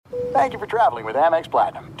Thank you for traveling with Amex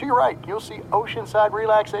Platinum. To your right, you'll see oceanside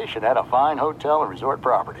relaxation at a fine hotel and resort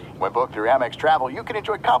property. When booked through Amex Travel, you can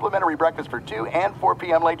enjoy complimentary breakfast for 2 and 4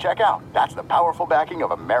 p.m. late checkout. That's the powerful backing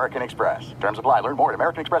of American Express. Terms apply. Learn more at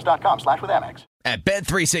americanexpress.com/withAmex. At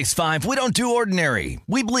Bet365, we don't do ordinary.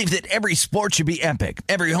 We believe that every sport should be epic.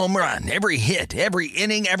 Every home run, every hit, every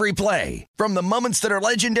inning, every play. From the moments that are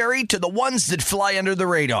legendary to the ones that fly under the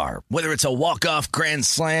radar. Whether it's a walk-off grand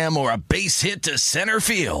slam or a base hit to center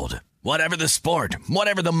field. Whatever the sport,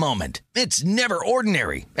 whatever the moment. It's never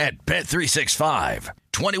ordinary at Bet365.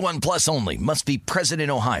 21 plus only. Must be present in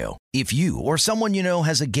Ohio. If you or someone you know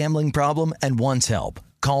has a gambling problem and wants help,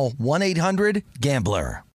 call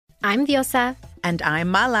 1-800-GAMBLER. I'm Diosa. And I'm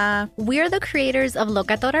Mala. We're the creators of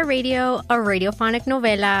Locatora Radio, a radiophonic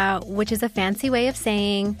novela, which is a fancy way of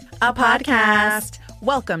saying a podcast.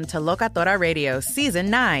 Welcome to Locatora Radio Season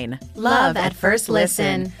 9. Love at First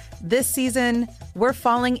Listen. This season, we're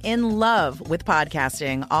falling in love with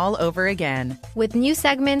podcasting all over again. With new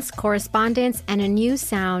segments, correspondence, and a new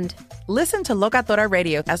sound. Listen to Locatora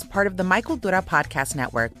Radio as part of the Michael Dura Podcast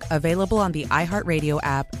Network, available on the iHeartRadio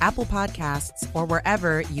app, Apple Podcasts, or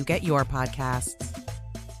wherever you get your podcasts.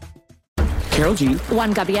 Carol G,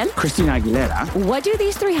 Juan Gabriel, Christina Aguilera. What do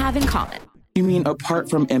these three have in common? You mean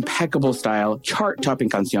apart from impeccable style, chart-topping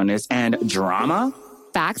canciones, and drama?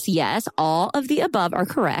 Facts, yes, all of the above are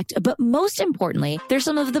correct, but most importantly, they're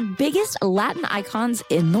some of the biggest Latin icons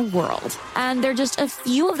in the world. And they're just a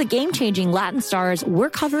few of the game-changing Latin stars we're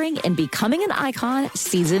covering in Becoming an Icon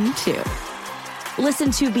Season 2.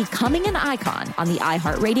 Listen to Becoming an Icon on the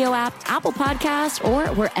iHeartRadio app, Apple Podcasts,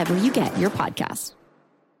 or wherever you get your podcasts.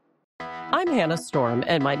 I'm Hannah Storm,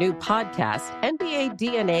 and my new podcast, NBA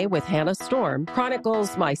DNA with Hannah Storm,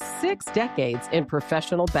 chronicles my 6 decades in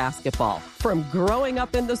professional basketball. From growing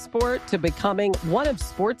up in the sport to becoming one of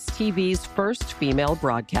sports TV's first female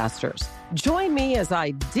broadcasters. Join me as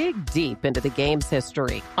I dig deep into the game's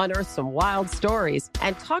history, unearth some wild stories,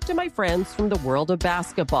 and talk to my friends from the world of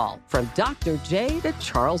basketball, from Dr. J to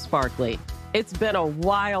Charles Barkley. It's been a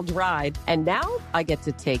wild ride, and now I get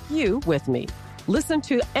to take you with me. Listen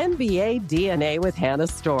to NBA DNA with Hannah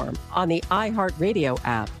Storm on the iHeartRadio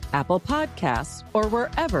app, Apple Podcasts, or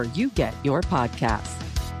wherever you get your podcasts.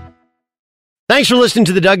 Thanks for listening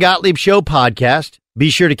to the Doug Gottlieb Show podcast. Be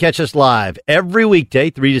sure to catch us live every weekday,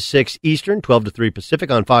 3 to 6 Eastern, 12 to 3 Pacific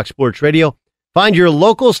on Fox Sports Radio. Find your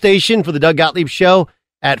local station for the Doug Gottlieb Show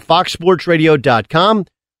at foxsportsradio.com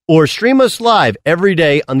or stream us live every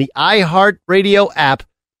day on the iHeartRadio app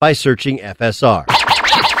by searching FSR.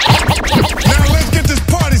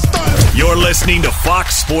 You're listening to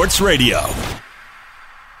Fox Sports Radio.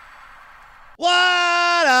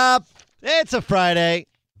 What up? It's a Friday.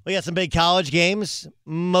 We got some big college games,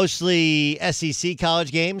 mostly SEC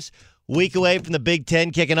college games. Week away from the Big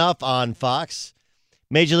Ten kicking off on Fox.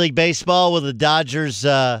 Major League Baseball, will the Dodgers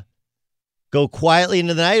go quietly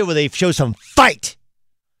into the night, or will they show some fight?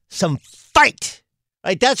 Some fight.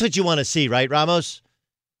 Right? That's what you want to see, right, Ramos?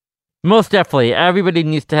 Most definitely. Everybody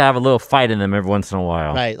needs to have a little fight in them every once in a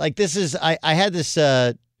while. Right. Like this is, I had this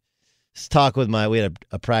talk with we had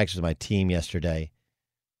a practice with my team yesterday,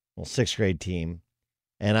 well, 6th grade team.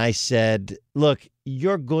 And I said, look,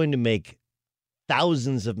 you're going to make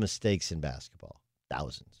thousands of mistakes in basketball.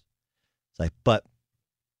 Thousands. It's like, but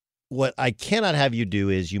what I cannot have you do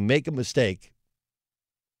is you make a mistake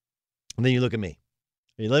and then you look at me.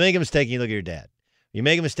 You make a mistake and you look at your dad. You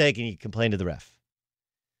make a mistake and you complain to the ref.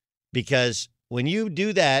 Because when you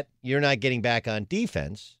do that, you're not getting back on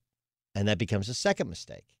defense, and that becomes a second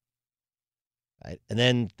mistake. Right? And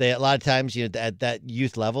then a lot of times, at that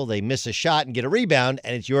youth level, they miss a shot and get a rebound,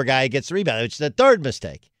 and it's your guy who gets the rebound, which is the third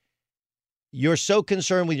mistake. You're so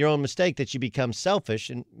concerned with your own mistake that you become selfish,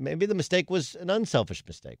 and maybe the mistake was an unselfish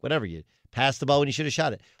mistake. Whatever, you passed the ball when you should have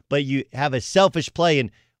shot it. But you have a selfish play, and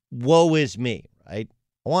woe is me, right?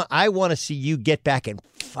 I want to see you get back and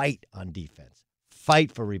fight on defense.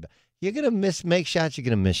 Fight for rebound. You're going to make shots, you're going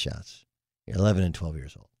to miss shots. You're 11 and 12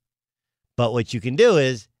 years old. But what you can do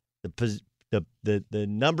is the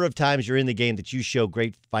number of times you're in the game that you show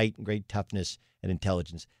great fight and great toughness and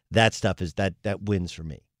intelligence, that stuff is that wins for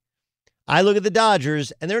me. I look at the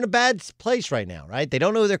Dodgers, and they're in a bad place right now, right? They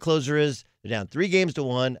don't know who their closer is. They're down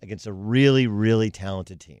 3-1 against a really, really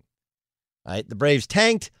talented team. Right? The Braves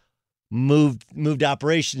tanked, moved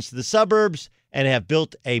operations to the suburbs, and have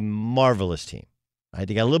built a marvelous team. Right?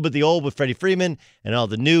 They got a little bit of the old with Freddie Freeman and all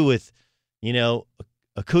the new with,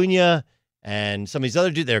 Acuna and some of these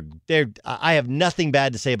other dudes. I have nothing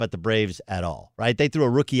bad to say about the Braves at all, right? They threw a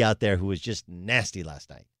rookie out there who was just nasty last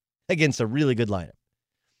night against a really good lineup.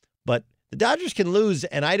 But The Dodgers can lose,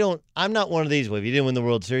 and I'm not one of these. Well, if you didn't win the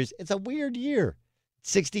World Series, it's a weird year.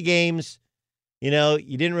 60 games. You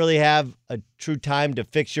didn't really have a true time to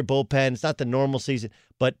fix your bullpen. It's not the normal season.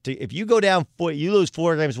 But if you go down you lose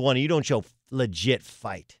 4-1, and you don't show legit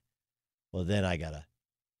fight, well, then I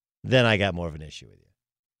got more of an issue with you.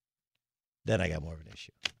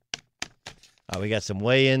 We got some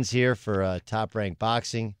weigh-ins here for Top Rank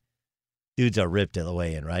Boxing. Dudes are ripped at the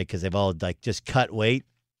weigh-in, right? Because they've all just cut weight.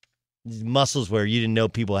 These muscles where you didn't know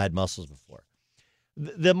people had muscles before.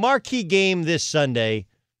 The marquee game this Sunday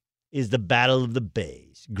is the Battle of the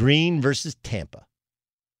Bays. Green versus Tampa.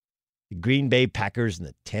 The Green Bay Packers and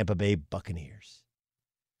the Tampa Bay Buccaneers.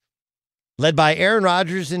 Led by Aaron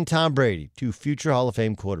Rodgers and Tom Brady, two future Hall of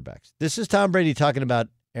Fame quarterbacks. This is Tom Brady talking about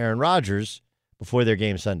Aaron Rodgers before their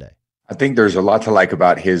game Sunday. I think there's a lot to like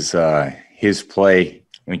about his play.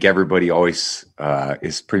 I think everybody always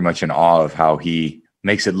is pretty much in awe of how he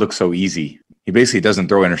makes it look so easy. He basically doesn't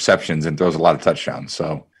throw interceptions and throws a lot of touchdowns.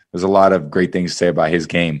 So there's a lot of great things to say about his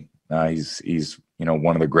game. He's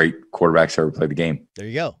one of the great quarterbacks to ever play the game. There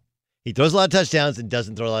you go. He throws a lot of touchdowns and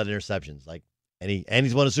doesn't throw a lot of interceptions. And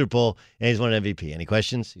he's won a Super Bowl and he's won an MVP. Any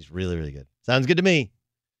questions? He's really, really good. Sounds good to me.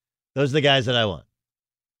 Those are the guys that I want.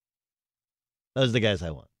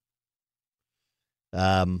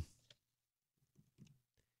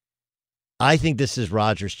 I think this is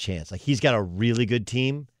Rodgers' chance. He's got a really good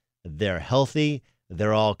team. They're healthy.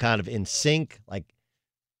 They're all kind of in sync.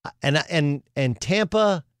 And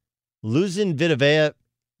Tampa losing Vita Vea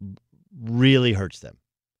really hurts them.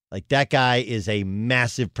 That guy is a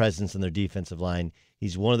massive presence in their defensive line.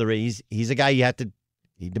 He's he's a guy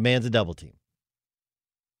he demands a double team.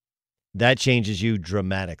 That changes you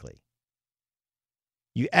dramatically.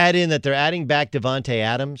 You add in that they're adding back Devontae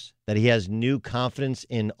Adams, that he has new confidence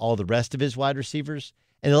in all the rest of his wide receivers.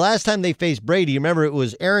 And the last time they faced Brady, remember, it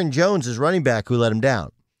was Aaron Jones, his running back, who let him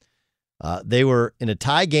down. They were in a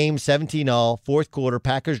tie game, 17-all, fourth quarter,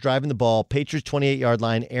 Packers driving the ball, Patriots 28-yard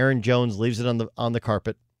line, Aaron Jones leaves it on the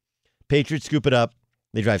carpet. Patriots scoop it up.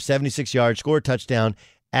 They drive 76 yards, score a touchdown,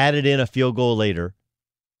 added in a field goal later,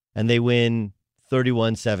 and they win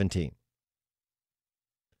 31-17.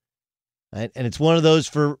 And it's one of those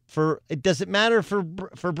for does it matter for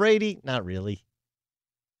Brady? Not really.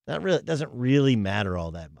 It doesn't really matter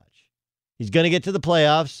all that much. He's going to get to the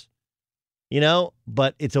playoffs,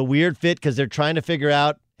 but it's a weird fit because they're trying to figure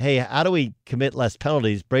out, hey, how do we commit less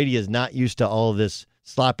penalties? Brady is not used to all of this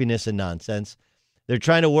sloppiness and nonsense. They're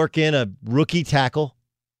trying to work in a rookie tackle,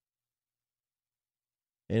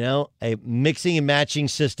 a mixing and matching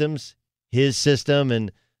systems, his system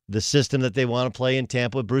and the system that they want to play in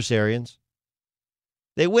Tampa with Bruce Arians.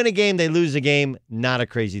 They win a game, they lose a game, not a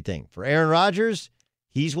crazy thing. For Aaron Rodgers,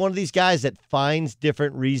 he's one of these guys that finds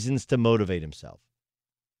different reasons to motivate himself.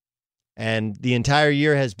 And the entire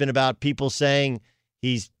year has been about people saying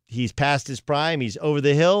he's past his prime, he's over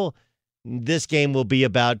the hill. This game will be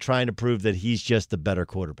about trying to prove that he's just the better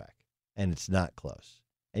quarterback. And it's not close.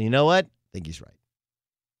 And you know what? I think he's right.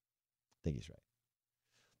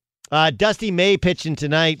 Dusty May pitching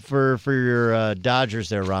tonight for your Dodgers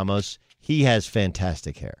there, Ramos. He has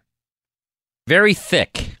fantastic hair. Very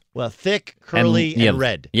thick. Well, thick, curly, and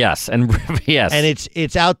red. Yes, and yes. And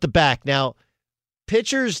it's out the back. Now,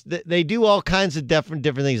 pitchers, they do all kinds of different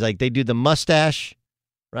things. Like they do the mustache,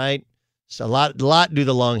 right? So a lot do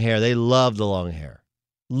the long hair. They love the long hair.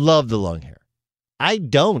 I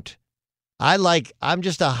don't. I'm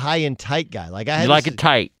just a high and tight guy. You like it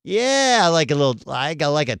tight. Yeah, I like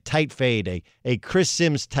a tight fade, a Chris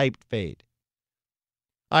Sims type fade.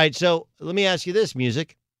 All right, so let me ask you this,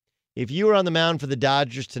 Music. If you were on the mound for the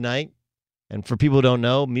Dodgers tonight, and for people who don't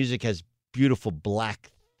know, Music has beautiful black,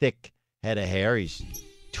 thick head of hair. He's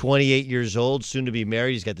 28 years old, soon to be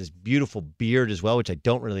married. He's got this beautiful beard as well, which I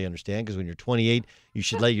don't really understand, because when you're 28, you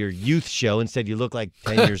should let your youth show. Instead, you look like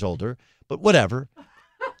 10 years older. But whatever.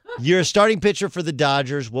 You're a starting pitcher for the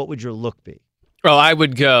Dodgers. What would your look be? Oh, I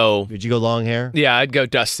would go. Would you go long hair? Yeah, I'd go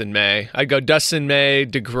Dustin May.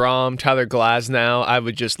 DeGrom, Tyler Glasnow. I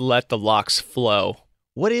would just let the locks flow.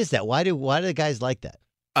 What is that? Why do the guys like that?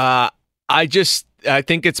 I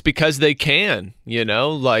think it's because they can,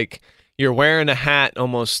 you're wearing a hat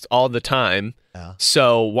almost all the time. Yeah.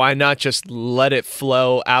 So why not just let it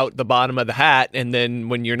flow out the bottom of the hat? And then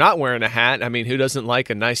when you're not wearing a hat, who doesn't like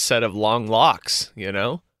a nice set of long locks,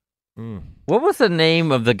 What was the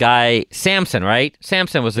name of the guy? Samson, right?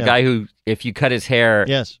 Samson was the guy who, if you cut his hair...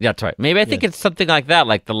 Yes. That's right. Maybe I think it's something like that,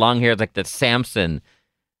 like the long hair, like the Samson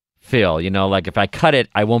feel, like if I cut it,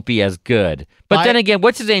 I won't be as good. But then again,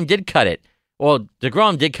 what's his name did cut it. Well,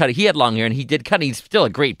 DeGrom did cut it. He had long hair, and he did cut it. He's still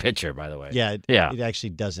a great pitcher, by the way. Yeah. Yeah. It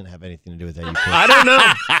actually doesn't have anything to do with that. I don't know.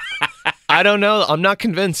 I don't know. I'm not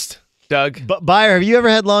convinced, Doug. But Beyer, have you ever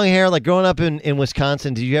had long hair? Like growing up in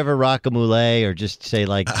Wisconsin, did you ever rock a mullet or just say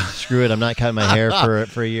like, screw it, I'm not cutting my hair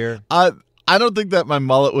for a year? I don't think that my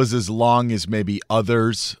mullet was as long as maybe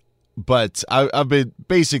others, but I've been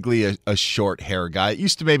basically a short hair guy. It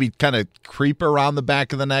used to maybe kind of creep around the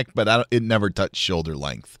back of the neck, but it never touched shoulder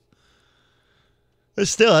length. But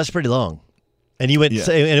still, that's pretty long. And you went, and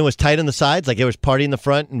it was tight on the sides, like it was party in the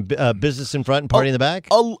front and business in front and party in the back.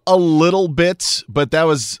 A little bit, but that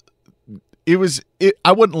was.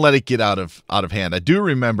 I wouldn't let it get out of hand. I do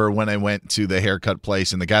remember when I went to the haircut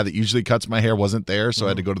place and the guy that usually cuts my hair wasn't there, so I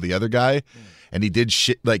had to go to the other guy, and he did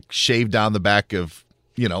shave down the back of,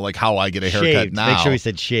 like how I get a haircut shaved. now. Make sure he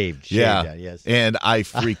said shaved. Yeah, down, yes. And I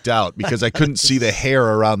freaked out because I couldn't see the hair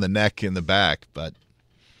around the neck in the back. But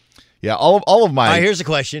yeah, all of my. All right, here's a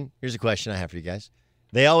question. Here's a question I have for you guys.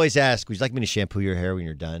 They always ask, "Would you like me to shampoo your hair when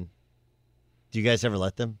you're done?" Do you guys ever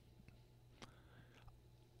let them?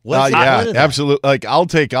 Yeah, absolutely. Like I'll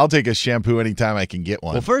take a shampoo anytime I can get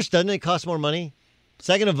one. Well, first, doesn't it cost more money?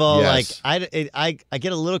 Second of all, yes. I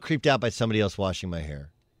get a little creeped out by somebody else washing my hair.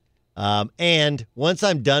 And once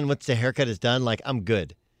I'm done, once the haircut is done, like I'm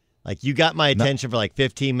good. Like you got my attention for like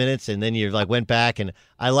 15 minutes, and then you like went back, and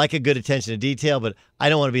I like a good attention to detail, but I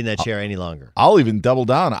don't want to be in that chair any longer. I'll even double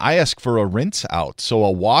down. I ask for a rinse out, so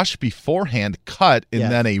a wash beforehand, cut,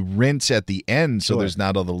 and then a rinse at the end, so there's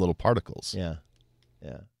not all the little particles. Yeah.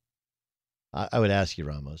 I would ask you,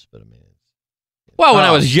 Ramos, but I mean, well, when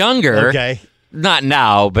I was younger, okay, not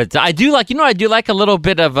now, but I do like a little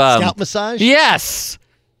bit of scalp massage. Yes,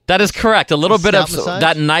 that is correct. A little bit of massage?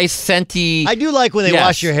 That nice scenty. I do like when they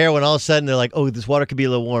wash your hair when all of a sudden they're like, oh, this water could be a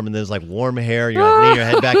little warm, and there's like warm hair. You're like leaning your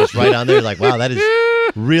head back, it's right on there. You're like, wow, that is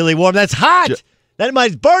really warm. That's hot. That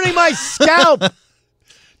is burning my scalp.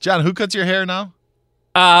 John, who cuts your hair now?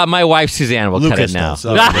 My wife Suzanne will cut it now.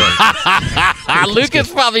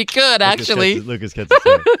 Lucas probably could, actually. Lucas cuts his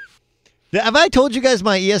hair. Have I told you guys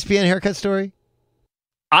my ESPN haircut story?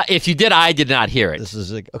 If you did, I did not hear it. This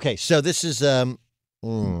is okay. So this is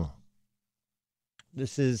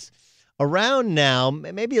around now,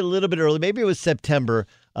 maybe a little bit early. Maybe it was September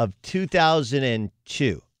of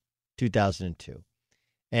 2002,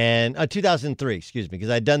 and 2003. Excuse me, because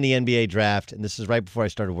I'd done the NBA draft, and this is right before I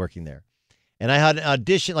started working there. And I had an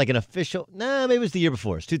audition, like an official, maybe it was the year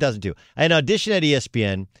before. It's 2002. I had an audition at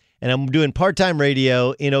ESPN, and I'm doing part-time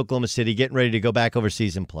radio in Oklahoma City, getting ready to go back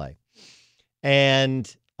overseas and play. And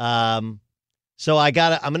so I'm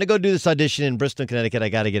going to go do this audition in Bristol, Connecticut. I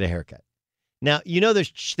got to get a haircut. Now,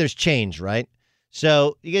 there's change, right?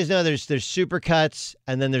 So you guys know there's Supercuts,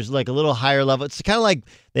 and then there's like a little higher level. It's kind of like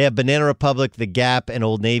they have Banana Republic, The Gap, and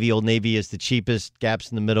Old Navy. Old Navy is the cheapest,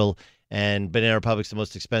 Gap's in the middle, and Banana Republic's the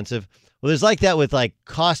most expensive. Well, there's like that with like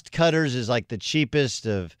Cost Cutters is like the cheapest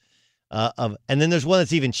of, and then there's one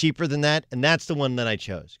that's even cheaper than that, and that's the one that I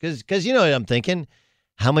chose because you know what I'm thinking,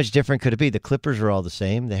 how much different could it be? The clippers are all the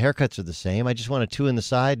same, the haircuts are the same. I just want a 2 in the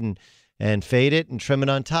side and fade it and trim it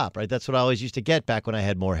on top, right? That's what I always used to get back when I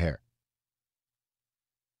had more hair.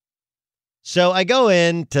 So I go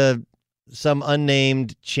in to some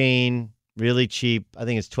unnamed chain, really cheap. I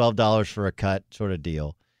think it's $12 for a cut sort of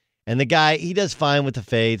deal. And the guy, he does fine with the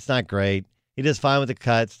fade. It's not great. He does fine with the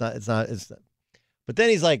cut. It's not. But then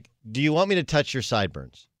he's like, do you want me to touch your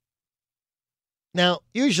sideburns? Now,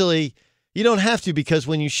 usually you don't have to because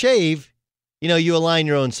when you shave, you align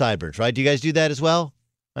your own sideburns, right? Do you guys do that as well?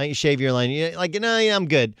 Right? You shave your line. You're like, no, I'm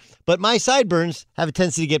good. But my sideburns have a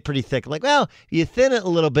tendency to get pretty thick. I'm like, well, you thin it a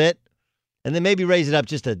little bit and then maybe raise it up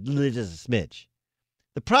just a smidge.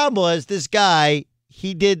 The problem was this guy,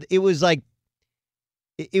 it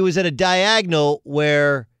was at a diagonal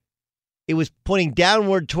where it was pointing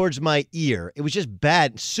downward towards my ear. It was just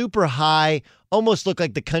bad, super high, almost looked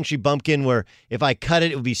like the country bumpkin where if I cut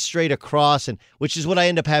it, it would be straight across, and which is what I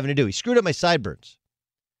end up having to do. He screwed up my sideburns.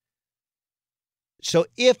 So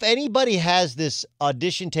if anybody has this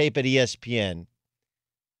audition tape at ESPN,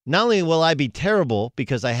 not only will I be terrible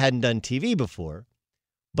because I hadn't done TV before,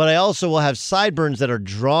 but I also will have sideburns that are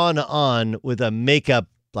drawn on with a makeup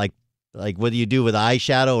like whether you do with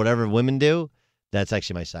eyeshadow or whatever women do. That's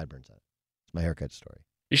actually my sideburns on it. It's my haircut story.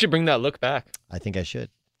 You should bring that look back. I think I should.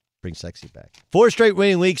 Bring sexy back. 4 straight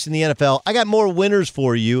winning weeks in the NFL. I got more winners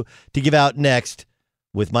for you to give out next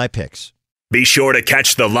with my picks. Be sure to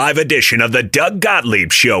catch the live edition of the Doug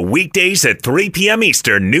Gottlieb Show weekdays at 3 p.m.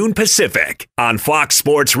 Eastern, noon Pacific on Fox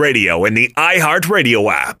Sports Radio and the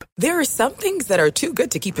iHeartRadio app. There are some things that are too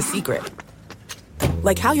good to keep a secret.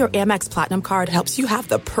 Like how your Amex Platinum card helps you have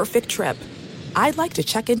the perfect trip. I'd like to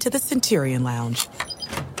check into the Centurion Lounge.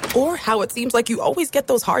 Or how it seems like you always get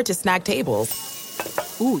those hard-to-snag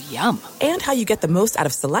tables. Ooh, yum. And how you get the most out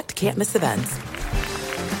of select can't-miss events.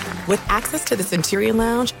 With access to the Centurion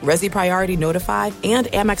Lounge, Resi Priority Notified, and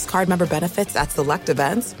Amex card member benefits at select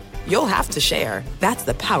events, you'll have to share. That's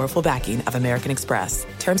the powerful backing of American Express.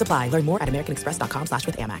 Terms apply. Learn more at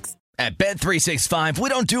americanexpress.com/withAmex. At Bet365, we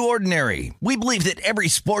don't do ordinary. We believe that every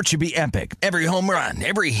sport should be epic. Every home run,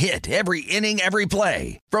 every hit, every inning, every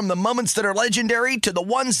play. From the moments that are legendary to the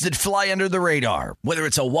ones that fly under the radar. Whether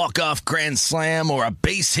it's a walk-off grand slam or a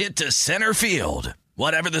base hit to center field.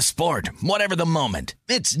 Whatever the sport, whatever the moment.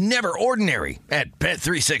 It's never ordinary at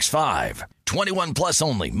Bet365. 21 plus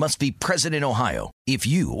only. Must be present in Ohio. If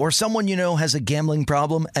you or someone you know has a gambling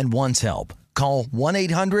problem and wants help, call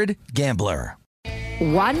 1-800-GAMBLER.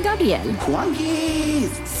 Juan Gabriel. Juanquis.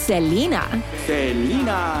 Selena.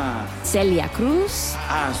 Selena. Celia Cruz.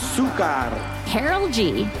 Azúcar. Harold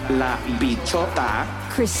G. La Bichota.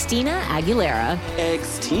 Christina Aguilera.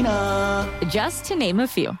 Ex-Tina. Just to name a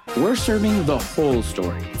few. We're serving the whole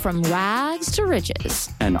story. From rags to riches.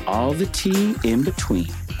 And all the tea in between.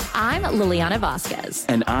 I'm Liliana Vasquez.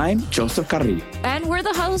 And I'm Joseph Carrillo. And we're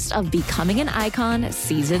the host of Becoming an Icon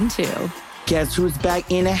Season 2. Guess who's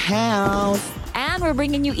back in the house? And we're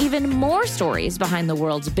bringing you even more stories behind the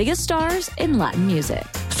world's biggest stars in Latin music.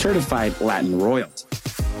 Certified Latin royalty.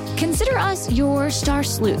 Consider us your star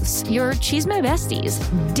sleuths, your chisme besties,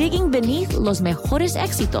 digging beneath los mejores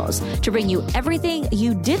éxitos to bring you everything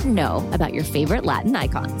you didn't know about your favorite Latin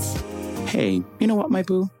icons. Hey, you know what, my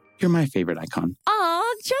boo? You're my favorite icon.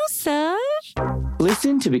 Aw, Joseph.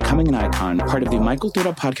 Listen to Becoming an Icon, part of the Michael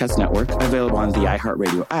Dura Podcast Network, available on the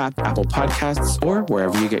iHeartRadio app, Apple Podcasts, or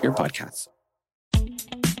wherever you get your podcasts.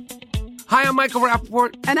 Hi, I'm Michael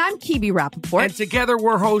Rappaport. And I'm Kibi Rappaport. And together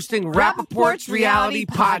we're hosting Rappaport's Reality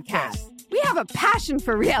Podcast. We have a passion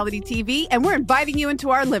for reality TV, and we're inviting you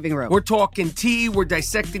into our living room. We're talking tea, we're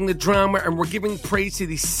dissecting the drama, and we're giving praise to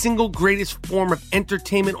the single greatest form of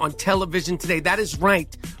entertainment on television today. That is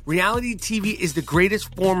right. Reality TV is the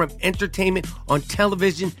greatest form of entertainment on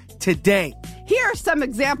television today. Here are some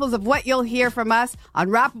examples of what you'll hear from us on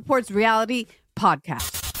Rappaport's Reality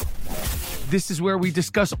Podcast. This is where we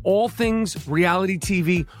discuss all things reality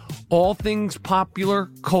TV, all things popular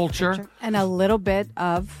culture. And a little bit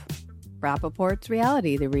of Rappaport's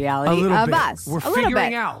reality, the reality of bit. us. We're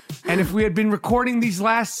figuring out. And if we had been recording these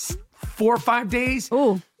last 4 or 5 days,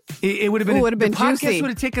 it would have been, the podcast juicy.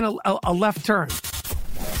 would have taken a left turn.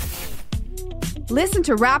 Listen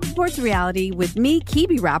to Rappaport's Reality with me,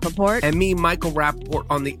 Kibi Rappaport. And me, Michael Rappaport,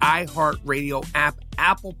 on the iHeartRadio app,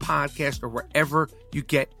 Apple Podcast, or wherever you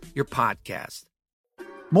get your podcast.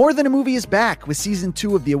 More Than a Movie is back with Season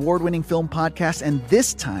 2 of the award-winning film podcast, and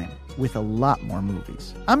this time with a lot more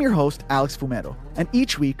movies. I'm your host, Alex Fumero, and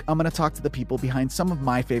each week I'm going to talk to the people behind some of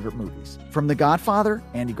my favorite movies. From The Godfather,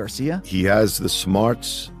 Andy Garcia. He has the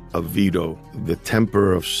smarts of Vito, the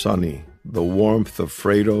temper of Sonny, the warmth of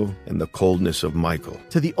Fredo, and the coldness of Michael.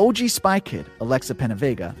 To the OG Spy Kid, Alexa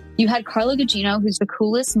Penavega. You had Carla Gugino, who's the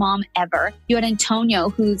coolest mom ever. You had Antonio,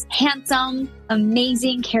 who's handsome,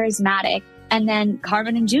 amazing, charismatic. And then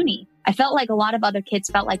Carmen and Junie. I felt like a lot of other kids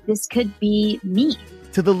felt like this could be me.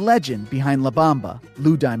 To the legend behind La Bamba,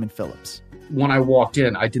 Lou Diamond Phillips. When I walked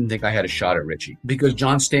in, I didn't think I had a shot at Richie because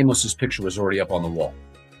John Stamos' picture was already up on the wall.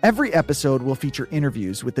 Every episode will feature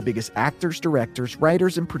interviews with the biggest actors, directors,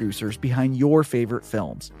 writers, and producers behind your favorite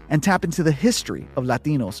films and tap into the history of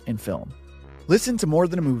Latinos in film. Listen to More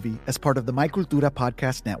Than a Movie as part of the My Cultura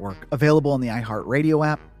Podcast Network, available on the iHeartRadio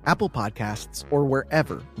app, Apple Podcasts, or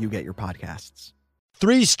wherever you get your podcasts.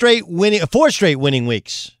 4 straight winning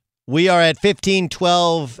weeks. We are at 15,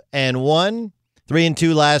 12, and 1. 3 and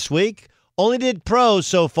 2 last week. Only did pros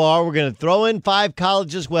so far. We're going to throw in 5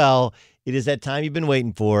 college as well. It is that time you've been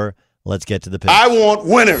waiting for. Let's get to the picks. I want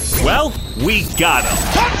winners. Well, we got them.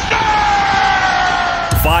 Touchdown!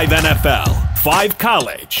 5 NFL, 5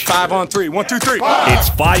 college. 5 on 3. 1, 2, 3. It's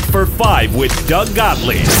 5 for 5 with Doug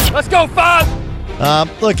Gottlieb. Let's go,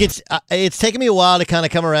 5! Look, it's taken me a while to kind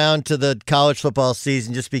of come around to the college football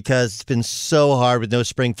season just because it's been so hard with no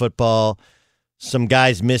spring football, some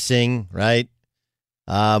guys missing, right?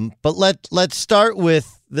 But let's start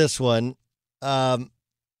with this one.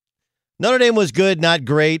 Notre Dame was good, not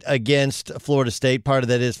great against Florida State. Part of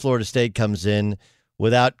that is Florida State comes in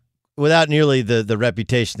without nearly the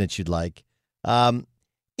reputation that you'd like.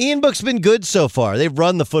 Ian Book's been good so far. They've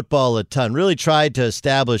run the football a ton, really tried to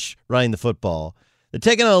establish running the football. They're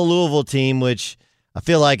taking on a Louisville team, which I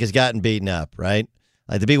feel like has gotten beaten up, right?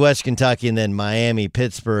 Like to beat West Kentucky and then Miami,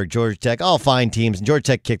 Pittsburgh, Georgia Tech, all fine teams, and Georgia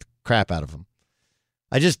Tech kicked the crap out of them.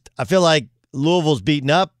 I feel like Louisville's beaten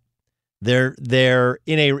up. They're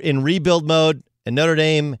in rebuild mode, and Notre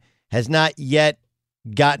Dame has not yet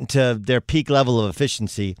gotten to their peak level of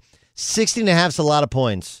efficiency. 60.5 is a lot of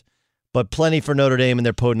points, but plenty for Notre Dame and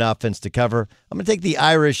their potent offense to cover. I'm going to take the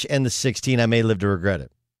Irish and the 16. I may live to regret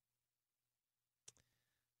it.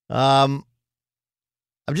 I'm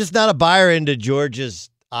just not a buyer into Georgia's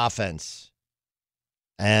offense,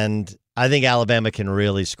 and I think Alabama can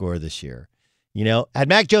really score this year. Had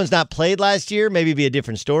Mac Jones not played last year, maybe it'd be a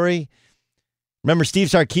different story. Remember, Steve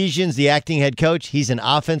Sarkisian's the acting head coach. He's an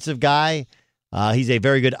offensive guy. He's a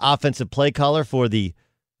very good offensive play caller for the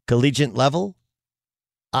collegiate level.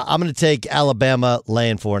 I'm going to take Alabama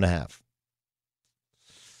laying 4.5.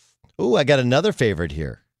 Ooh, I got another favorite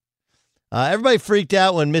here. Everybody freaked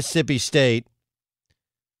out when Mississippi State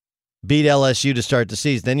beat LSU to start the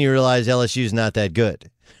season. Then you realize LSU's not that good.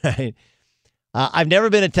 Right? I've never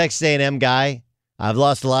been a Texas A&M guy. I've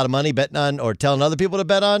lost a lot of money betting on or telling other people to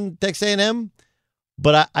bet on Texas A&M.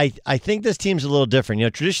 But I think this team's a little different.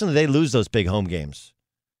 Traditionally they lose those big home games.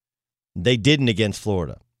 They didn't against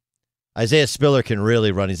Florida. Isaiah Spiller can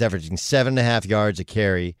really run. He's averaging 7.5 yards a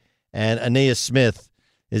carry, and Aeneas Smith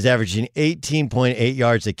is averaging 18.8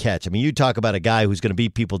 yards a catch. I mean, you talk about a guy who's going to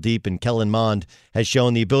beat people deep, and Kellen Mond has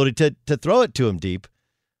shown the ability to throw it to him deep.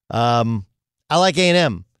 I like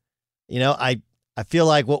A&M. I feel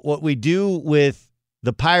like what we do with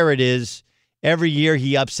the Pirate is every year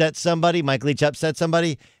he upsets somebody, Mike Leach upsets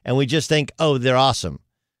somebody, and we just think, oh, they're awesome.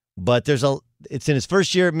 But it's in his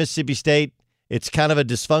first year at Mississippi State. It's kind of a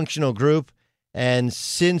dysfunctional group. And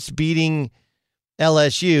since beating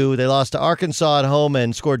LSU, they lost to Arkansas at home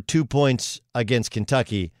and scored 2 points against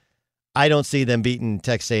Kentucky. I don't see them beating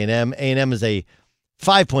Texas A&M. A&M is a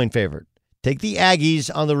 5-point favorite. Take the Aggies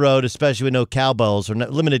on the road, especially with no cowbells or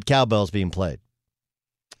limited cowbells being played.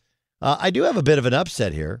 I do have a bit of an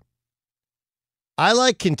upset here. I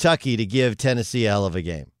like Kentucky to give Tennessee a hell of a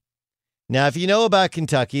game. Now, if you know about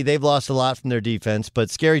Kentucky, they've lost a lot from their defense, but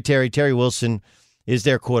Scary Terry Wilson is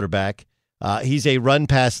their quarterback. He's a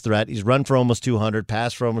run-pass threat. He's run for almost 200,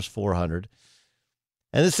 passed for almost 400.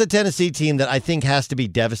 And this is a Tennessee team that I think has to be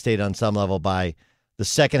devastated on some level by the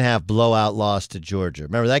second half blowout loss to Georgia.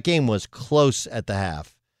 Remember, that game was close at the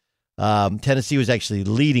half. Tennessee was actually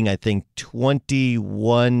leading, I think,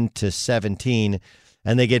 21-17,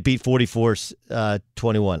 and they get beat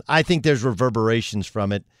 44-21. I think there's reverberations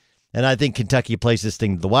from it, and I think Kentucky plays this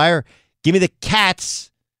thing to the wire. Give me the Cats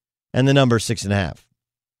and the number 6.5.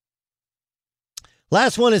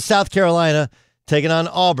 Last one is South Carolina taking on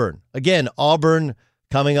Auburn. Again, Auburn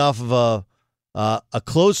coming off of a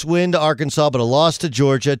close win to Arkansas, but a loss to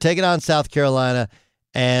Georgia, taking on South Carolina,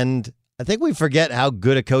 and I think we forget how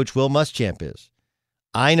good a coach Will Muschamp is.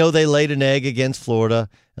 I know they laid an egg against Florida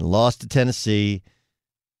and lost to Tennessee,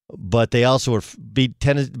 but they also beat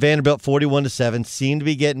Vanderbilt 41-7, seem to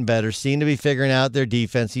be getting better, seem to be figuring out their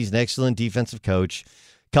defense. He's an excellent defensive coach.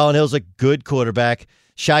 Colin Hill's a good quarterback.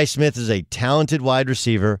 Shi Smith is a talented wide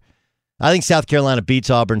receiver. I think South Carolina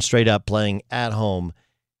beats Auburn straight up playing at home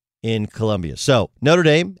in Columbia. So Notre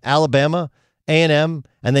Dame, Alabama, A&M,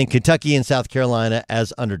 and then Kentucky and South Carolina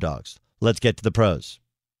as underdogs. Let's get to the pros.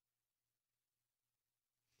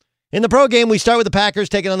 In the pro game, we start with the Packers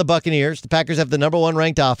taking on the Buccaneers. The Packers have the number 1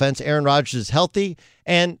 ranked offense. Aaron Rodgers is healthy,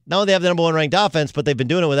 and not only they have the number 1 ranked offense, but they've been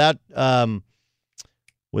doing it without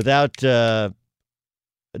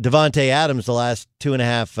Devontae Adams the last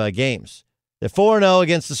 2.5 games. They're 4-0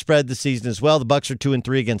 against the spread this season as well. The Bucs are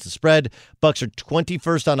 2-3 against the spread. Bucs are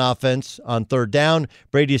 21st on offense on third down.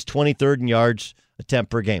 Brady is 23rd in yards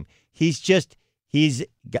attempt per game. He's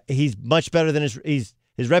much better than his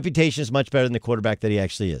reputation is much better than the quarterback that he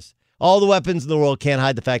actually is. All the weapons in the world can't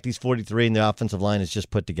hide the fact he's 43 and the offensive line is just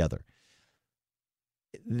put together.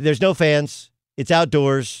 There's no fans. It's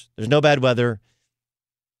outdoors. There's no bad weather.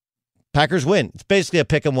 Packers win. It's basically a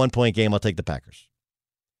pick 'em 1-point game. I'll take the Packers.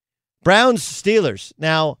 Browns, Steelers.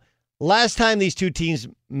 Now, last time these two teams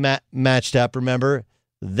matched up, remember,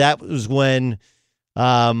 that was when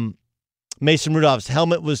Mason Rudolph's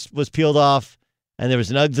helmet was peeled off, and there was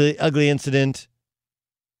an ugly incident,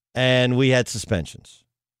 and we had suspensions.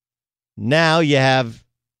 Now you have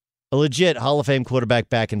a legit Hall of Fame quarterback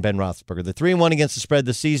back in Ben Roethlisberger. They're 3-1 against the spread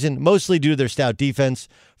this season, mostly due to their stout defense.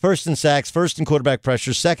 First in sacks, first in quarterback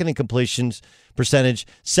pressure, second in completions percentage,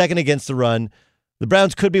 second against the run. The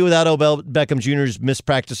Browns could be without Odell Beckham Jr.'s missed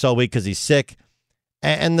practice all week because he's sick.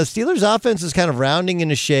 And the Steelers' offense is kind of rounding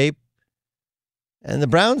into shape. And the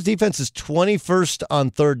Browns' defense is 21st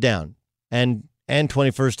on third down and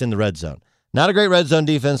 21st in the red zone. Not a great red zone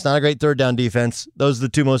defense, not a great third down defense. Those are the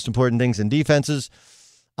two most important things in defenses.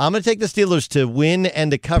 I'm going to take the Steelers to win and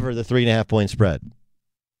to cover the 3.5-point spread.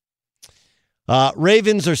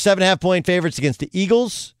 Ravens are 7.5-point favorites against the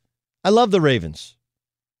Eagles. I love the Ravens.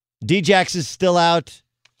 D-Jax is still out.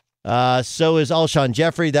 So is Alshon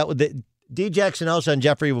Jeffrey. D-Jax and Alshon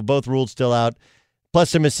Jeffrey were both ruled still out.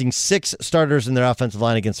 Plus, they're missing 6 starters in their offensive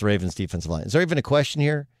line against the Ravens' defensive line. Is there even a question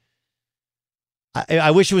here?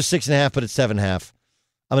 I wish it was 6.5, but it's 7.5.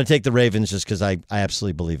 I'm going to take the Ravens just because I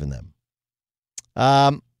absolutely believe in them.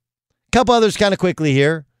 Couple others kind of quickly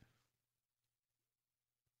here.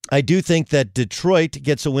 I do think that Detroit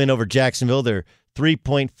gets a win over Jacksonville. They're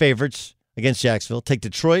 3-point favorites against Jacksonville. Take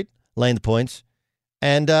Detroit, laying the points.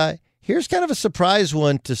 And here's kind of a surprise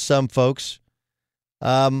one to some folks.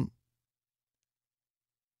 I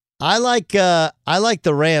like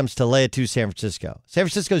the Rams to lay it to San Francisco. San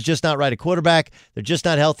Francisco's just not right at quarterback. They're just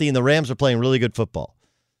not healthy, and the Rams are playing really good football.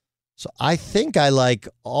 So I think I like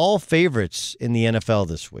all favorites in the NFL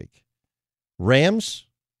this week. Rams,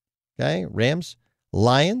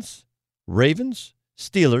 Lions, Ravens,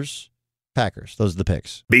 Steelers, Packers. Those are the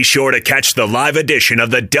picks. Be sure to catch the live edition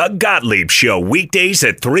of the Doug Gottlieb Show weekdays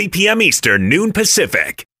at 3 p.m. Eastern, noon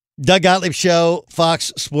Pacific. Doug Gottlieb Show,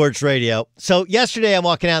 Fox Sports Radio. So yesterday I'm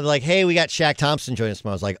walking out, like, hey, we got Shaq Thompson joining us. I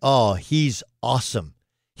was like, oh, he's awesome.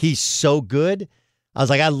 He's so good. I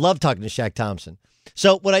was like, I love talking to Shaq Thompson.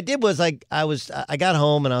 So what I did was I got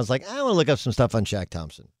home and I was like, I want to look up some stuff on Shaq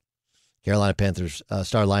Thompson. Carolina Panthers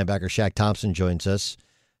star linebacker Shaq Thompson joins us.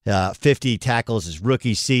 50 tackles his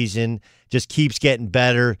rookie season. Just keeps getting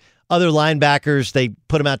better. Other linebackers, they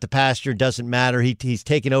put him out to pasture. Doesn't matter. He's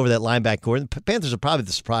taken over that linebacker core. The Panthers are probably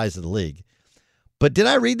the surprise of the league. But did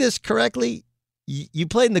I read this correctly? You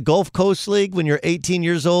played in the Gulf Coast League when you're 18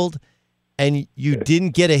 years old, and you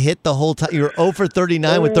didn't get a hit the whole time. You were 0 for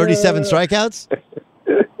 39 with 37 strikeouts?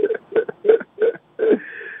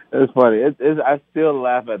 It's funny. I still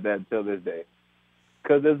laugh at that till this day.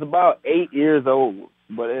 Because it's about 8 years old,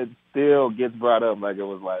 but it still gets brought up like it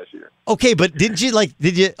was last year. Okay, but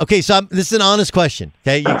okay, so this is an honest question,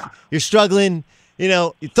 okay? You're struggling,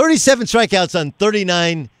 37 strikeouts on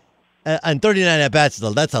 39 at-bats,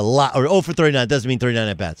 that's a lot, or 0 for 39 doesn't mean 39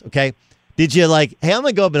 at-bats, okay? Did you hey, I'm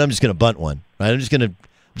going to go up and I'm just going to bunt one, right? I'm just going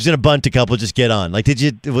to bunt a couple, just get on.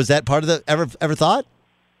 Was that part of the, ever thought?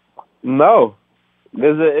 No.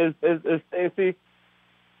 See,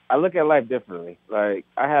 I look at life differently. I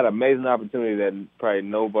had an amazing opportunity that probably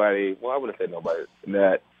nobody, well, I wouldn't say nobody,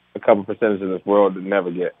 that a couple percentage in this world would never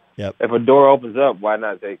get. Yep. If a door opens up, why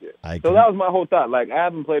not take it? So that was my whole thought. I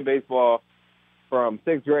haven't played baseball from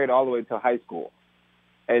 6th grade all the way to high school.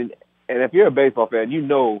 And if you're a baseball fan,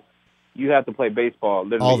 you have to play baseball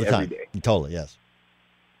literally all the time. every day. Totally, yes.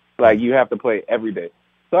 You have to play every day.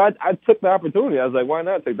 So I took the opportunity. I was like, why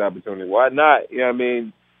not take the opportunity? Why not?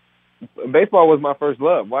 Baseball was my first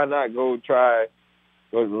love. Why not go at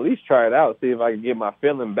least try it out, see if I can get my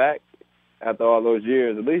feeling back after all those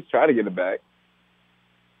years, at least try to get it back.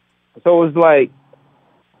 So it was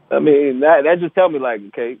that just tell me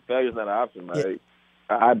okay, failure's not an option.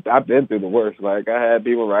 I've been through the worst. I had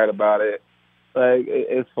people write about it.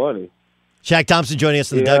 It's funny. Shaq Thompson joining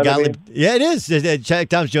us on the Doug Gottlieb. Yeah, it is. Shaq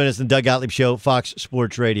Thompson joining us on the Doug Gottlieb Show, Fox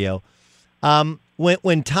Sports Radio.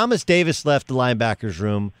 When Thomas Davis left the linebackers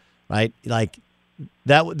room, right?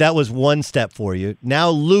 That was one step for you. Now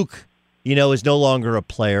Luke, is no longer a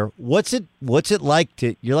player. What's it like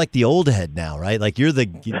you're like the old head now, right? You're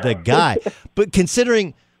the guy. But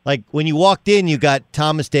considering when you walked in, you got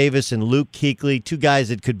Thomas Davis and Luke Kuechly, 2 guys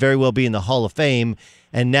that could very well be in the Hall of Fame,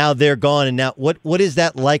 and now they're gone. And now what is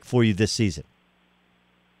that like for you this season?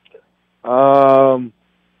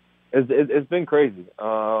 It's been crazy.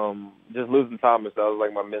 Just losing Thomas, that was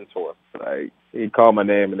like my mentor. He called my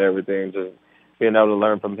name and everything. Just being able to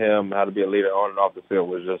learn from him how to be a leader on and off the field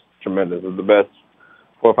was just tremendous. It was the best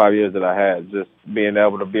 4 or 5 years that I had. Just being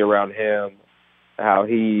able to be around him, how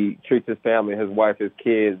he treats his family, his wife, his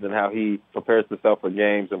kids, and how he prepares himself for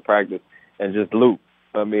games and practice. And just Luke.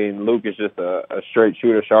 Luke is just a straight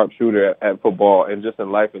shooter, sharp shooter at football and just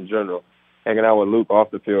in life in general. Hanging out with Luke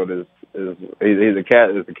off the field he's a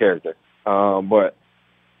character. But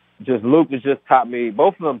just Luke has just taught me,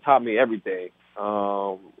 both of them taught me everything.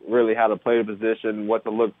 Really how to play the position, what to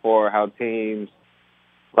look for, how teams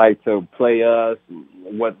like to play us,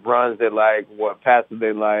 what runs they like, what passes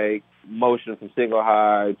they like, motion from single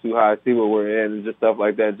high, too high, see what we're in, and just stuff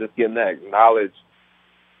like that. Just getting that knowledge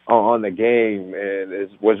on the game, and it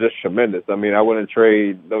was just tremendous. I wouldn't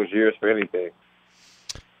trade those years for anything.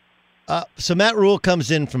 So Matt Rule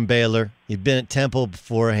comes in from Baylor. He'd been at Temple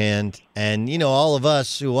beforehand, and all of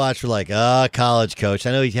us who watch were like, college coach.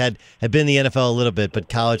 I know he had been in the NFL a little bit, but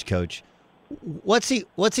college coach. What's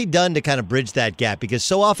he done to kind of bridge that gap? Because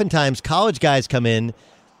so oftentimes college guys come in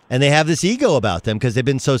and they have this ego about them because they've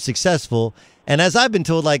been so successful. And as I've been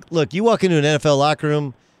told, like, look, you walk into an NFL locker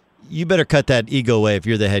room, you better cut that ego away if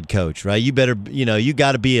you're the head coach, right? You better, you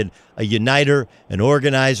got to be a uniter, an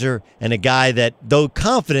organizer, and a guy that, though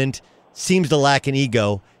confident, seems to lack an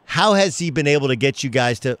ego. How has he been able to get you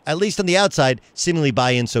guys to, at least on the outside, seemingly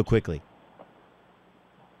buy in so quickly?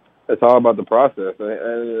 It's all about the process,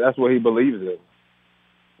 and that's what he believes in.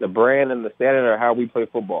 The brand and the standard are how we play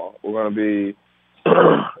football. We're going to be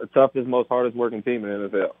the toughest, most hardest working team in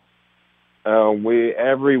the NFL.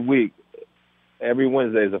 Every week, every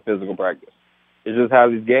Wednesday is a physical practice. It's just how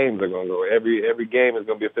these games are going to go. Every game is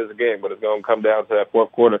going to be a physical game, but it's going to come down to that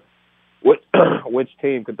fourth quarter. Which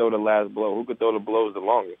team could throw the last blow? Who could throw the blows the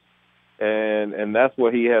longest? And that's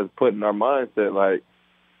what he has put in our mindset. Like,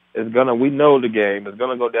 we know the game is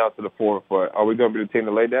gonna go down to the 4 foot. Are we gonna be the team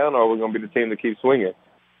to lay down, or are we gonna be the team to keep swinging?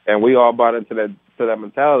 And we all bought into that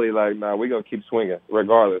mentality. Like, nah, we're gonna keep swinging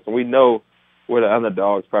regardless. And we know we're the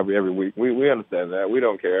underdogs probably every week. We understand that. We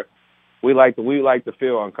don't care. We like to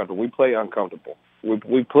feel uncomfortable. We play uncomfortable.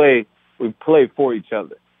 We play for each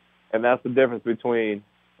other, and that's the difference between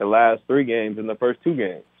the last 3 games and the first 2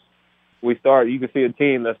 games. You can see a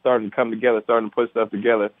team that's starting to come together, starting to put stuff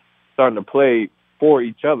together, starting to play for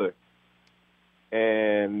each other,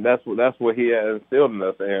 and that's what he has instilled in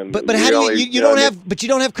us. And but how do you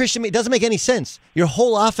don't have Christian? It doesn't make any sense. Your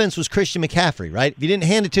whole offense was Christian McCaffrey, right? If you didn't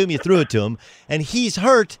hand it to him, you threw it to him, and he's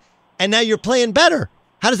hurt, and now you're playing better.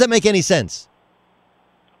 How does that make any sense?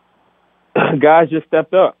 Guys just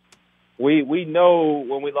stepped up. We know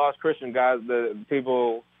when we lost Christian, guys, the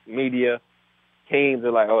people, media, teams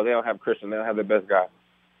are like, oh, they don't have Christian, they don't have their best guy.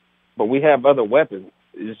 But we have other weapons.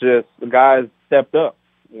 It's just the guys stepped up.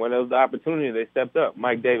 When there was the opportunity, they stepped up.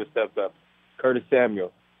 Mike Davis stepped up. Curtis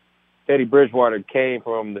Samuel. Teddy Bridgewater came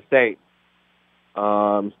from the Saints,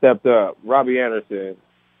 stepped up. Robbie Anderson,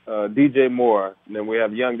 DJ Moore. And then we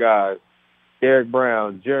have young guys, Derek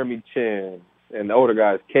Brown, Jeremy Chin, and the older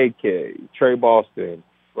guys, KK, Trey Boston,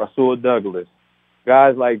 Rasul Douglas.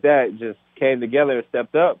 Guys like that just came together and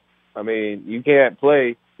stepped up. I mean, you can't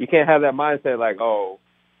have that mindset like, oh,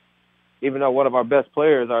 even though one of our best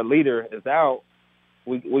players, our leader, is out,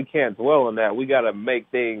 we can't dwell on that. We got to make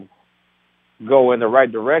things go in the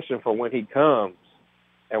right direction for when he comes.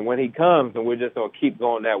 And when he comes, and we're just going to keep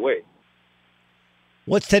going that way.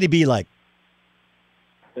 What's Teddy B like?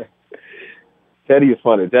 Teddy is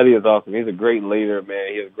funny. Teddy is awesome. He's a great leader,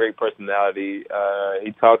 man. He has a great personality.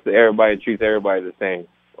 He talks to everybody and treats everybody the same.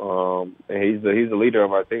 And he's the leader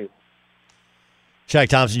of our team. Shaq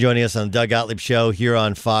Thompson joining us on the Doug Gottlieb Show here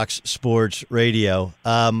on Fox Sports Radio.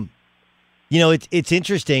 It's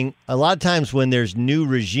interesting. A lot of times when there's new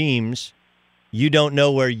regimes, you don't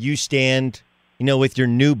know where you stand, with your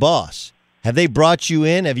new boss. Have they brought you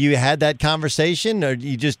in? Have you had that conversation? Or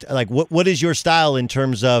you just, like, what is your style in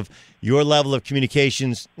terms of your level of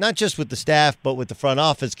communications, not just with the staff, but with the front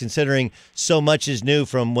office, considering so much is new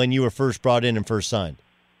from when you were first brought in and first signed?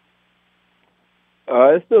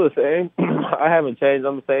 It's still the same. I haven't changed.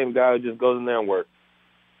 I'm the same guy who just goes in there and works.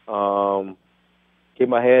 Keep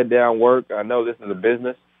my head down, work. I know this is a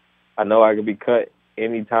business. I know I can be cut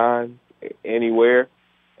anytime, anywhere.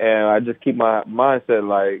 And I just keep my mindset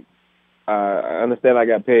like, I understand I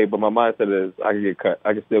got paid, but my mindset is I can get cut.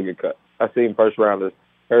 I can still get cut. I've seen first rounders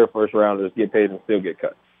get paid and still get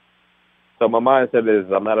cut. So my mindset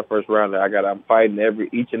is I'm not a first rounder. I'm fighting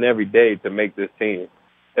each and every day to make this team.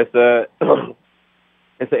 It's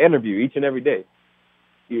an interview each and every day.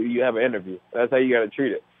 You have an interview. That's how you got to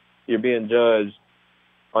treat it. You're being judged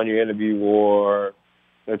on your interview, or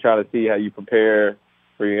they're trying to see how you prepare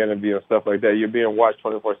for your interview and stuff like that. You're being watched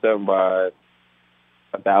 24/7 by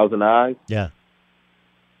 1,000 eyes. Yeah.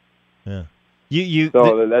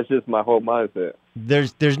 So that's just my whole mindset.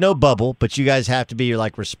 There's no bubble, but you guys have to be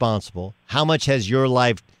responsible. How much has your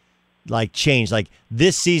life changed? Like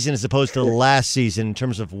this season as opposed to the last season in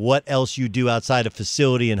terms of what else you do outside of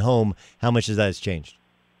facility and home, how much has that changed?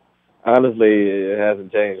 Honestly, it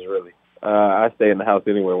hasn't changed really. I stay in the house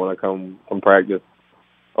anyway when I come from practice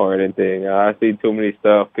or anything. I see too many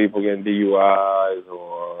stuff, people getting DUIs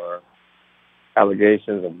or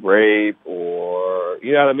allegations of rape or,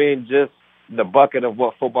 you know what I mean, just the bucket of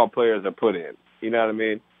what football players are put in. You know what I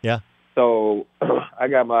mean? Yeah. So I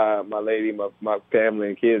got my lady, my family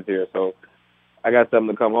and kids here, so I got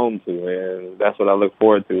something to come home to, and that's what I look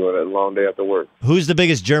forward to on a long day after work. Who's the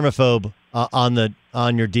biggest germaphobe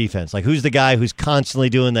on your defense? Like, who's the guy who's constantly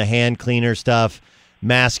doing the hand cleaner stuff,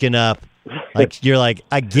 masking up? Like, you're like,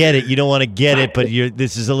 I get it. You don't want to get it, but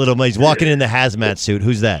this is a little. He's walking in the hazmat suit.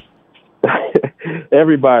 Who's that?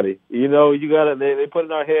 Everybody. You know, you gotta. They put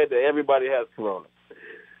in our head that everybody has corona.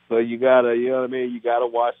 So you gotta, you know what I mean? You gotta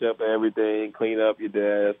wash up everything, clean up your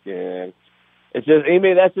desk, and it's just, I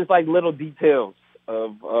mean, that's just like little details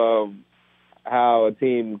of how a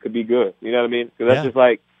team could be good. You know what I mean? Because that's just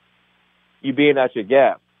like you being out your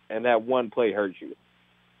gap, and that one play hurts you.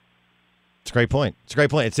 It's a great point.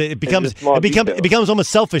 It becomes almost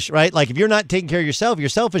selfish, right? Like if you're not taking care of yourself, you're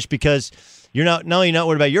selfish because you're not only not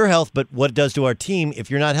worried about your health, but what it does to our team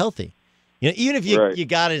if you're not healthy. You know, even if you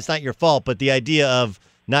got it, it's not your fault. But the idea of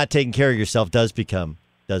not taking care of yourself does become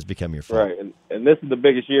your fault. Right, and this is the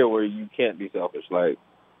biggest year where you can't be selfish. Like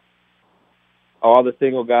all the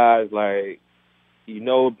single guys, like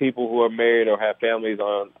people who are married or have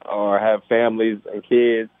families and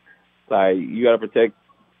kids. Like you got to protect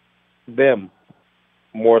them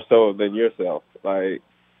more so than yourself. Like,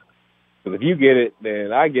 because if you get it,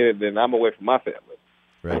 then I get it, then I'm away from my family.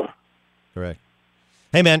 Right. Correct.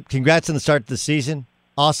 Hey, man, congrats on the start of the season.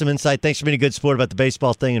 Awesome insight. Thanks for being a good sport about the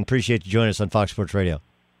baseball thing, and appreciate you joining us on Fox Sports Radio.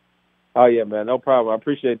 Oh, yeah, man. No problem. I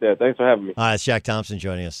appreciate that. Thanks for having me. All right, it's Shaq Thompson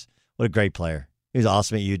joining us. What a great player. He was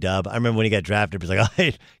awesome at UW. I remember when he got drafted, he was like, oh,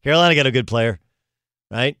 hey, Carolina got a good player,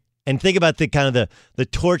 right? And think about the kind of the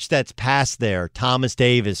torch that's passed there. Thomas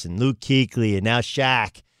Davis and Luke Kuechly and now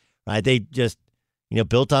Shaq, right? They just,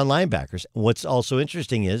 built on linebackers. What's also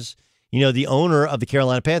interesting is, the owner of the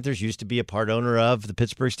Carolina Panthers used to be a part owner of the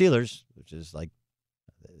Pittsburgh Steelers, which is like,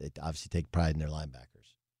 they obviously take pride in their linebackers.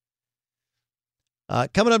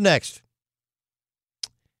 Coming up next,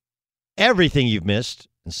 everything you've missed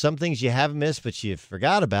and some things you haven't missed but you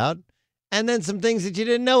forgot about, and then some things that you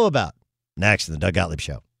didn't know about. Next in the Doug Gottlieb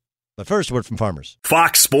Show. But first, a word from Farmers.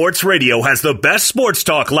 Fox Sports Radio has the best sports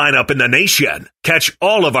talk lineup in the nation. Catch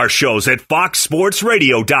all of our shows at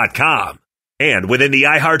foxsportsradio.com. And within the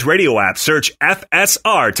iHeartRadio app, search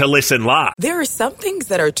FSR to listen live. There are some things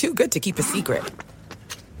that are too good to keep a secret.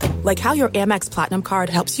 Like how your Amex Platinum card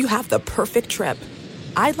helps you have the perfect trip.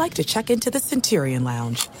 I'd like to check into the Centurion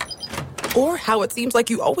Lounge. Or how it seems like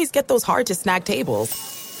you always get those hard-to-snag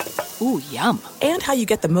tables. Ooh, yum. And how you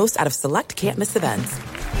get the most out of select can't-miss events.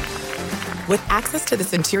 With access to the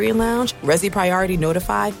Centurion Lounge, Resi Priority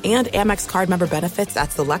Notified, and Amex card member benefits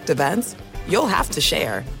at select events, you'll have to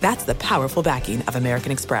share. That's the powerful backing of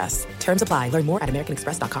American Express. Terms apply. Learn more at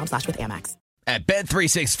americanexpress.com/withAmex. At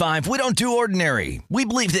Bet365, we don't do ordinary. We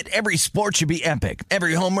believe that every sport should be epic.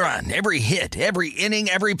 Every home run, every hit, every inning,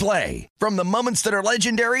 every play. From the moments that are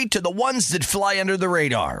legendary to the ones that fly under the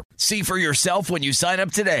radar. See for yourself when you sign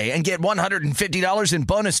up today and get $150 in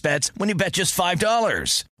bonus bets when you bet just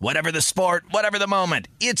 $5. Whatever the sport, whatever the moment,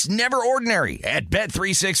 it's never ordinary at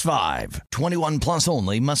Bet365. 21 plus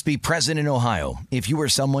only. Must be present in Ohio. If you or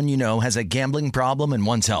someone you know has a gambling problem and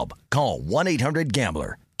wants help, call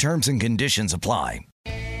 1-800-GAMBLER. Terms and conditions apply.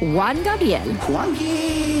 Juan Gabriel.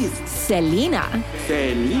 Juanquis. Selena.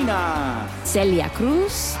 Selena. Celia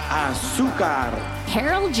Cruz. Azúcar.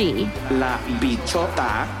 Harold G. La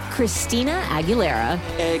Bichota. Christina Aguilera.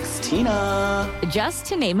 Ex-Tina. Just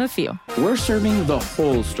to name a few. We're serving the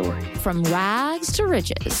whole story. From rags to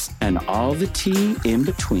riches. And all the tea in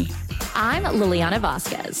between. I'm Liliana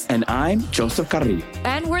Vasquez. And I'm Joseph Carrillo.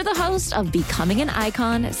 And we're the host of Becoming an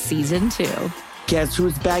Icon Season 2. Guess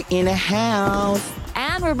who's back in the house?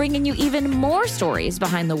 And we're bringing you even more stories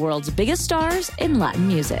behind the world's biggest stars in Latin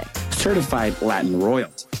music. Certified Latin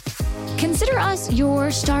royalty. Consider us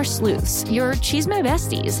your star sleuths, your chisme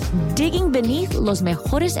besties, digging beneath los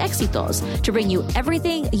mejores éxitos to bring you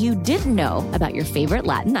everything you didn't know about your favorite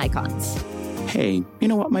Latin icons. Hey, you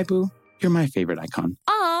know what, my boo? You're my favorite icon.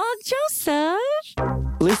 Aw, Joseph.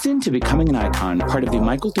 Listen to Becoming an Icon, part of the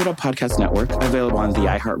Michael Dura Podcast Network, available on the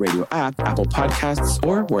iHeartRadio app, Apple Podcasts,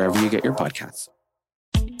 or wherever you get your podcasts.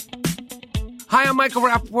 Hi, I'm Michael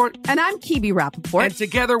Rappaport. And I'm Kibi Rappaport. And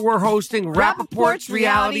together we're hosting Rappaport's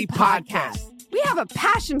Reality Podcast. We have a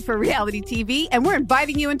passion for reality TV, and we're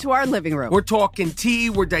inviting you into our living room. We're talking tea,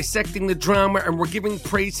 we're dissecting the drama, and we're giving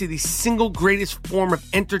praise to the single greatest form of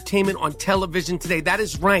entertainment on television today. That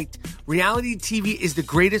is right. Reality TV is the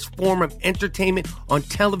greatest form of entertainment on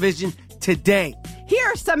television today. Here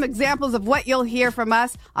are some examples of what you'll hear from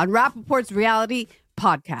us on Rappaport's Reality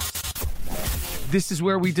Podcast. This is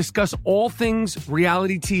where we discuss all things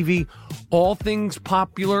reality TV, all things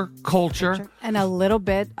popular culture. And a little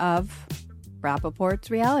bit of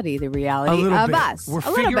Rappaport's reality, the reality of bit. us. We're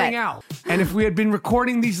figuring out. And if we had been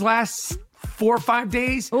recording these last 4 or 5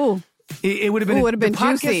 days, it would have been, the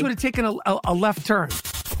podcast would have taken a left turn.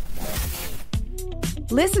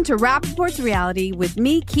 Listen to Rappaport's Reality with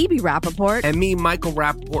me, Kibi Rappaport. And me, Michael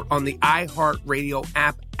Rappaport, on the iHeartRadio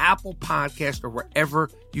app, Apple Podcast, or wherever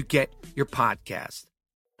you get your podcast.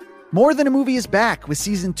 More Than a Movie is back with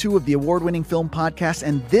Season 2 of the award-winning film podcast,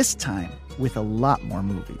 and this time with a lot more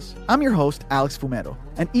movies. I'm your host, Alex Fumero,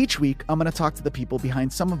 and each week I'm going to talk to the people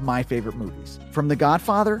behind some of my favorite movies. From The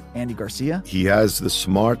Godfather, Andy Garcia. He has the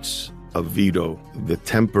smarts of Vito, the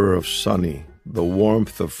temper of Sonny, the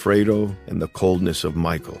warmth of Fredo, and the coldness of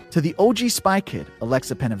Michael. To the OG Spy Kid,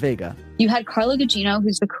 Alexa Penavega. You had Carla Gugino,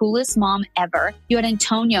 who's the coolest mom ever. You had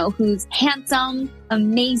Antonio, who's handsome,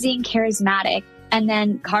 amazing, charismatic. And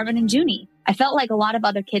then Carmen and Junie. I felt like a lot of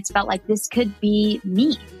other kids felt like this could be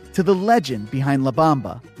me. To the legend behind La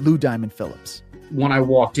Bamba, Lou Diamond Phillips. When I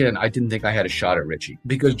walked in, I didn't think I had a shot at Richie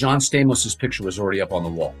because John Stamos' picture was already up on the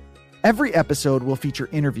wall. Every episode will feature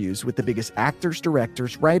interviews with the biggest actors,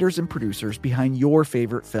 directors, writers, and producers behind your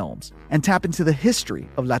favorite films and tap into the history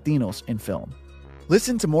of Latinos in film.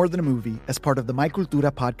 Listen to More Than a Movie as part of the My Cultura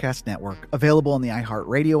Podcast Network, available on the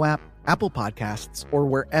iHeartRadio app, Apple Podcasts, or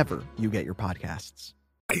wherever you get your podcasts.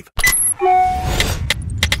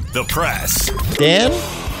 The Press. Dan,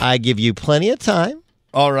 I give you plenty of time.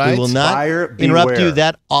 All right. We will not Buyer interrupt beware. you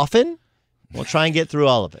that often. We'll try and get through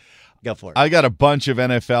all of it. Go for it. I got a bunch of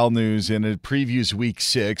NFL news, and it previews Week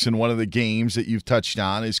 6, and one of the games that you've touched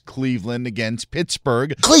on is Cleveland against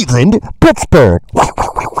Pittsburgh. Cleveland, Pittsburgh.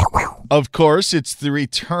 Of course, it's the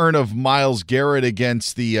return of Myles Garrett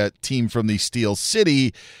against the team from the Steel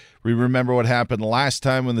City. We remember what happened last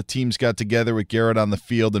time when the teams got together with Garrett on the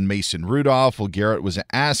field and Mason Rudolph. Well, Garrett was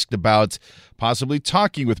asked about possibly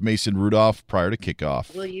talking with Mason Rudolph prior to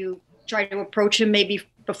kickoff. Will you try to approach him maybe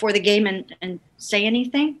before the game and say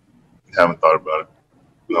anything? Haven't thought about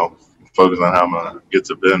it. Focus on how I'm going to get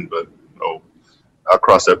to Ben, but I'll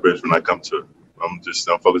cross that bridge when I come to it. I'm just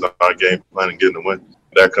focused on our game plan and getting the win.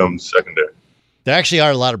 That comes secondary. There actually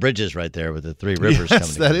are a lot of bridges right there with the three rivers coming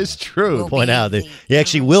together. That is true. Point out that he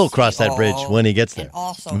actually will cross that bridge when he gets there.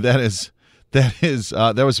 That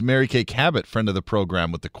was Mary Kay Cabot, friend of the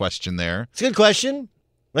program, with the question there. It's a good question.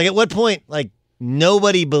 Like, at what point,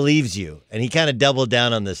 nobody believes you, and he kind of doubled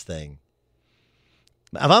down on this thing.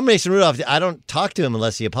 If I'm Mason Rudolph, I don't talk to him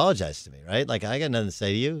unless he apologizes to me, right? Like, I got nothing to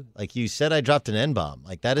say to you. Like, you said I dropped an N-bomb.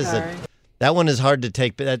 Like, that is that one is hard to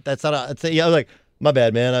take. But that's not I was like, my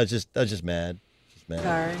bad, man. I was just mad.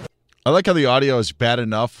 Sorry. I like how the audio is bad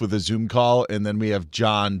enough with a Zoom call, and then we have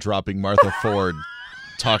John dropping Martha Ford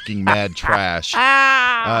talking mad trash.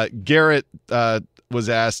 Garrett was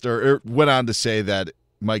asked or went on to say that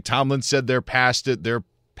Mike Tomlin said they're past it. They're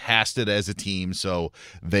past it as a team, so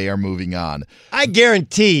they are moving on. I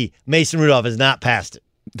guarantee Mason Rudolph is not past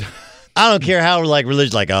it. I don't care how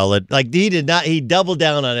religious, he did not. He doubled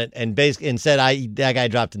down on it and basically said that guy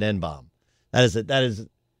dropped an N-bomb.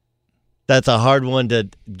 That's a hard one to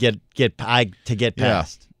get past.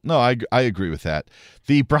 Yeah. No, I agree with that.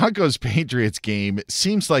 The Broncos-Patriots game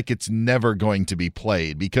seems like it's never going to be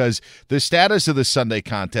played because the status of the Sunday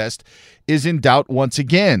contest is in doubt once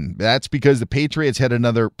again. That's because the Patriots had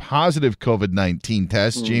another positive COVID-19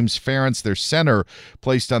 test. James Ferentz, their center,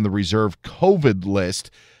 placed on the reserve COVID list.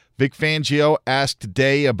 Vic Fangio asked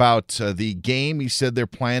today about the game. He said their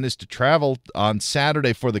plan is to travel on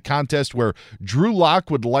Saturday for the contest where Drew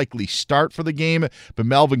Lock would likely start for the game, but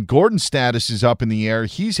Melvin Gordon's status is up in the air.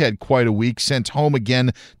 He's had quite a week, sent home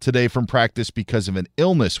again today from practice because of an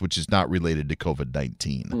illness which is not related to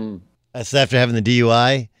COVID-19. That's after having the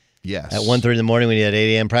DUI? Yes. At 1:30 in the morning when he had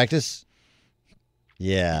 8 a.m. practice?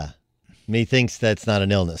 Yeah. Me thinks that's not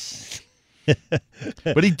an illness.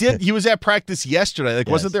 But he was at practice yesterday. Yes.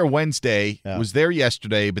 Wasn't there Wednesday, was there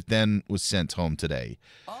yesterday, but then was sent home today.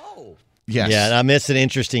 Oh. Yes. Yeah, I missed an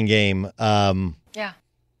interesting game. Yeah.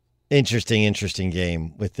 Interesting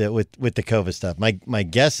game with the COVID stuff. My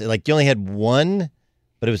guess, you only had one,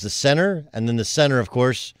 but it was the center, and then the center, of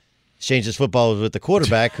course, changed his football with the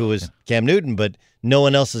quarterback, who was Cam Newton, but no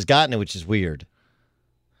one else has gotten it, which is weird.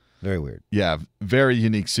 Very weird. Yeah, very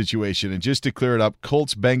unique situation. And just to clear it up,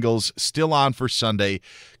 Colts-Bengals still on for Sunday.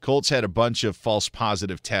 Colts had a bunch of false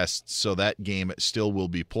positive tests, so that game still will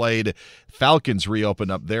be played. Falcons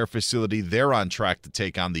reopened up their facility. They're on track to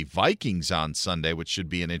take on the Vikings on Sunday, which should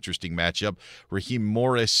be an interesting matchup. Raheem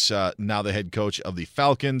Morris, now the head coach of the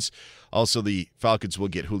Falcons. Also, the Falcons will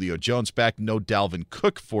get Julio Jones back. No Dalvin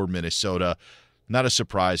Cook for Minnesota. Not a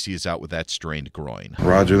surprise. He is out with that strained groin.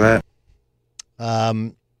 Roger that.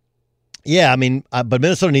 Yeah, but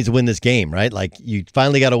Minnesota needs to win this game, right? You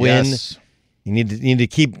finally got to win. Yes. You need to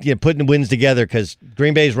keep putting wins together because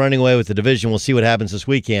Green Bay's running away with the division. We'll see what happens this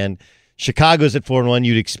weekend. Chicago's at 4-1.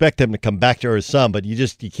 You'd expect them to come back to earth some, but you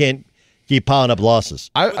can't keep piling up losses.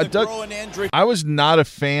 I was not a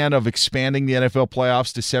fan of expanding the NFL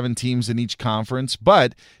playoffs to 7 teams in each conference,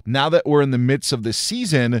 but now that we're in the midst of this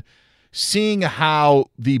season, seeing how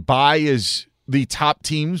the top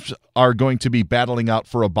teams are going to be battling out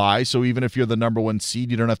for a bye. So even if you're the number 1 seed,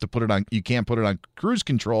 you can't put it on cruise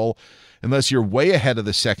control unless you're way ahead of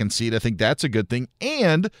the 2nd seed. I think that's a good thing.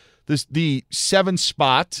 And the 7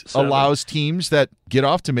 spot allows teams that get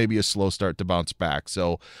off to maybe a slow start to bounce back.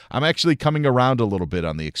 So I'm actually coming around a little bit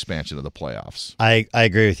on the expansion of the playoffs. I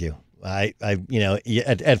agree with you.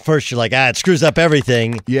 At first you're like, it screws up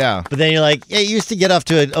everything. Yeah. But then you're like, you used to get off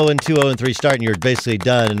to an 0-2, 0-3 start and you're basically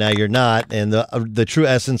done, and now you're not. And the true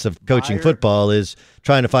essence of coaching football is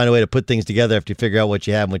trying to find a way to put things together after you figure out what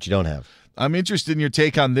you have and what you don't have. I'm interested in your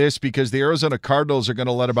take on this because the Arizona Cardinals are going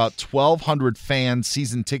to let about 1,200 fans,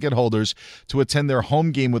 season ticket holders, to attend their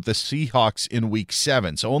home game with the Seahawks in Week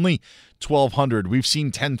 7. So only 1,200. We've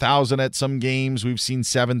seen 10,000 at some games. We've seen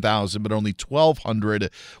 7,000, but only 1,200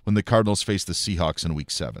 when the Cardinals face the Seahawks in Week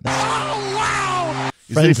 7.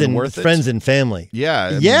 Friends and family.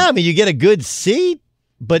 Yeah. I mean, you get a good seat,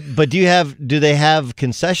 but do they have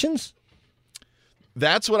concessions?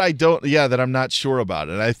 That's what that I'm not sure about.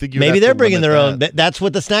 And I think maybe they're bringing their own. That's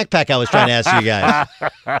what the snack pack I was trying to ask you guys.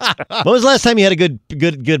 When was the last time you had a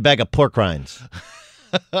good bag of pork rinds?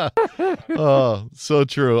 Oh, so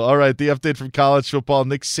true. All right, the update from college football.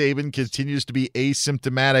 Nick Saban continues to be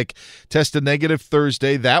asymptomatic. Tested negative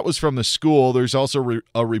Thursday. That was from the school. There's also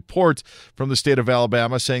a report from the state of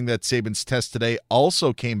Alabama saying that Saban's test today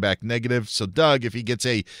also came back negative. So, Doug, if he gets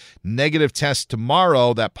a negative test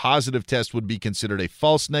tomorrow, that positive test would be considered a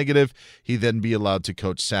false negative. He'd then be allowed to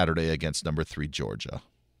coach Saturday against number 3 Georgia.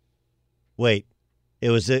 Wait.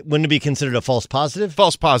 Wouldn't it be considered a false positive?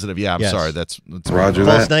 False positive, yeah. I'm sorry. That's Roger.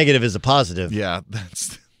 False negative is a positive. Yeah,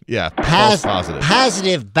 false positive.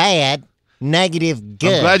 Positive, bad. Negative,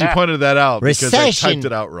 good. I'm glad you pointed that out Recession, because I typed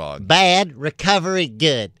it out wrong. Bad, recovery,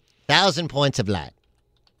 good. 1,000 points of light.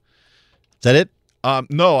 Is that it?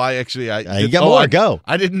 No, I you got more. Go.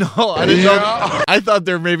 I didn't know. I thought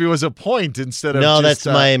there maybe was a point instead of. No, that's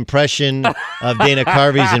my impression of Dana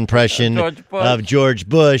Carvey's impression of George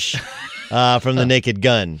Bush. From the Naked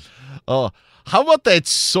Gun. Oh, how about that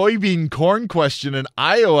soybean corn question in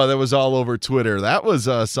Iowa that was all over Twitter? That was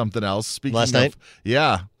something else. Speaking last night?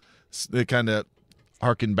 Yeah. It kind of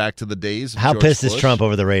harkened back to the days of How George pissed Bush. is Trump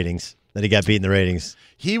over the ratings, that he got beat in the ratings?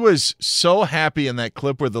 He was so happy in that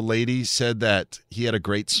clip where the lady said that he had a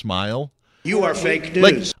great smile. You are fake news.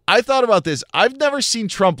 Like, I thought about this. I've never seen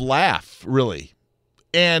Trump laugh, really.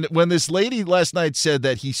 And when this lady last night said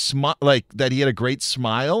that that he had a great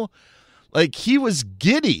smile, like, he was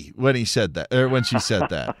giddy when he said that, or when she said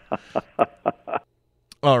that.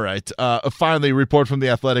 All right. Finally, a report from The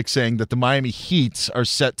Athletic saying that the Miami Heat are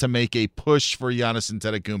set to make a push for Giannis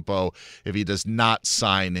Antetokounmpo if he does not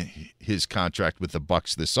sign his contract with the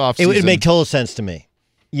Bucks this offseason. It would make total sense to me.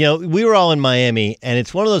 You know, we were all in Miami, and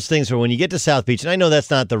it's one of those things where when you get to South Beach, and I know that's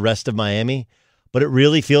not the rest of Miami, but it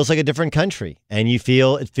really feels like a different country, and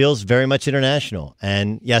it feels very much international.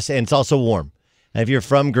 And yes, and it's also warm. And if you're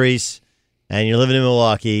from Greece and you're living in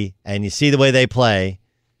Milwaukee and you see the way they play,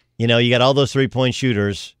 you know, you got all those three-point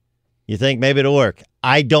shooters, you think maybe it'll work.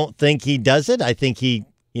 I don't think he does it. I think he,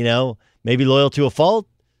 may be loyal to a fault,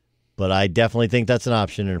 but I definitely think that's an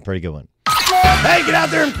option and a pretty good one. Hey, get out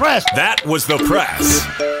there and press. That was the press.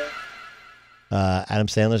 Adam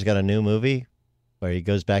Sandler's got a new movie where he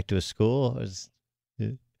goes back to his school.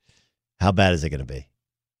 How bad is it going to be?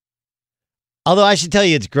 Although I should tell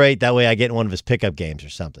you, it's great. That way I get in one of his pickup games or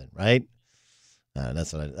something, right?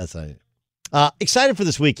 That's what I excited for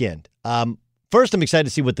this weekend. First, I'm excited to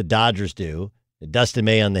see what the Dodgers do. Dustin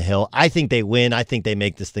May on the hill. I think they win. I think they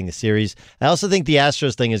make this thing a series. I also think the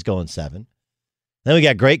Astros thing is going 7. Then we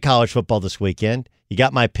got great college football this weekend. You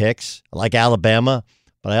got my picks. I like Alabama,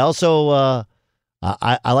 but I also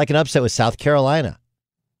I like an upset with South Carolina.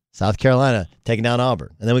 South Carolina taking down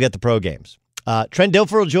Auburn. And then we got the pro games. Trent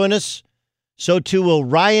Dilfer will join us. So too will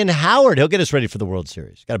Ryan Howard. He'll get us ready for the World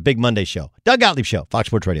Series. Got a big Monday show. Doug Gottlieb Show, Fox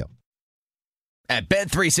Sports Radio. At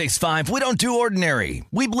Bet365, we don't do ordinary.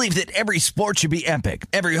 We believe that every sport should be epic.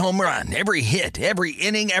 Every home run, every hit, every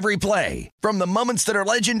inning, every play. From the moments that are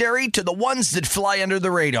legendary to the ones that fly under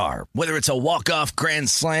the radar. Whether it's a walk-off grand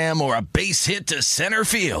slam or a base hit to center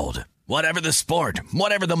field. Whatever the sport,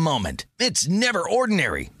 whatever the moment. It's never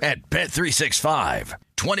ordinary at Bet365.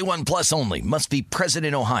 21 plus only. Must be present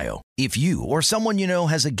in Ohio. If you or someone you know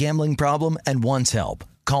has a gambling problem and wants help,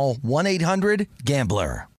 call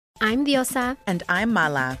 1-800-GAMBLER. I'm Diosa. And I'm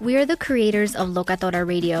Mala. We are the creators of Locatora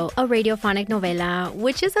Radio, a radiophonic novela,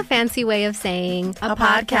 which is a fancy way of saying a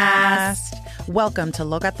podcast. Welcome to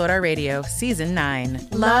Locatora Radio, Season 9.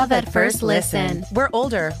 Love at first listen. We're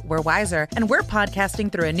older, we're wiser, and we're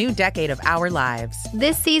podcasting through a new decade of our lives.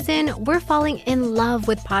 This season, we're falling in love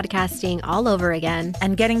with podcasting all over again.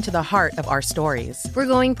 And getting to the heart of our stories. We're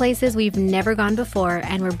going places we've never gone before,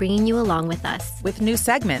 and we're bringing you along with us. With new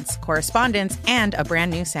segments, correspondence, and a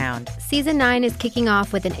brand new sound. Season 9 is kicking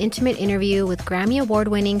off with an intimate interview with Grammy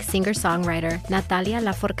Award-winning singer-songwriter Natalia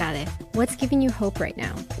Lafourcade. What's giving you hope right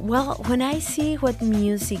now? Well, when I see what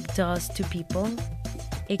music does to people,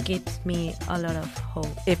 it gives me a lot of hope.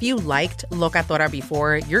 If you liked Locatora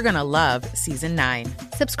before, you're going to love Season 9.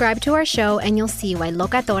 Subscribe to our show and you'll see why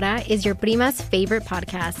Locatora is your prima's favorite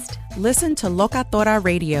podcast. Listen to Locatora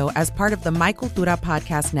Radio as part of the My Cultura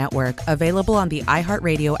Podcast Network, available on the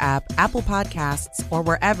iHeartRadio app, Apple Podcasts, or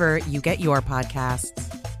wherever you get your podcasts.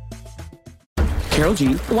 Carol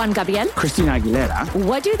G, Juan Gabriel, Christina Aguilera.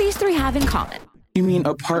 What do these three have in common? You mean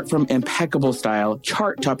apart from impeccable style,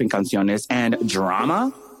 chart-topping canciones, and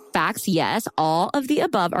drama? Facts, yes, all of the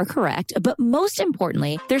above are correct, but most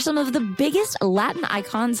importantly, they're some of the biggest Latin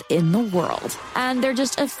icons in the world. And they're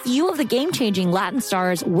just a few of the game-changing Latin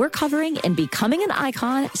stars we're covering in Becoming an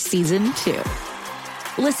Icon Season 2.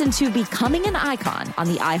 Listen to Becoming an Icon on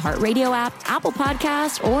the iHeartRadio app, Apple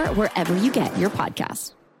Podcasts, or wherever you get your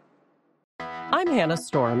podcasts. I'm Hannah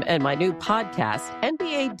Storm, and my new podcast,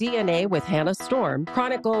 NBA DNA with Hannah Storm,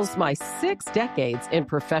 chronicles my 6 decades in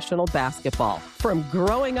professional basketball. From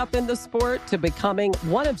growing up in the sport to becoming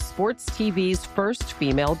one of sports TV's first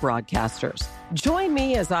female broadcasters. Join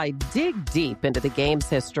me as I dig deep into the game's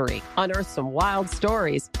history, unearth some wild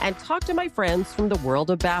stories, and talk to my friends from the world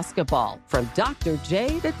of basketball, from Dr.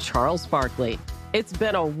 J to Charles Barkley. It's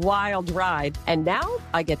been a wild ride, and now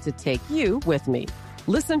I get to take you with me.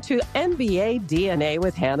 Listen to NBA DNA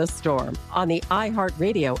with Hannah Storm on the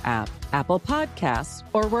iHeartRadio app, Apple Podcasts,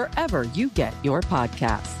 or wherever you get your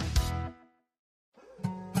podcasts.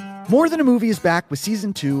 More Than a Movie is back with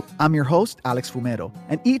Season 2. I'm your host, Alex Fumero,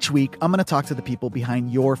 and each week I'm going to talk to the people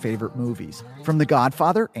behind your favorite movies. From The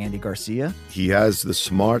Godfather, Andy Garcia. He has the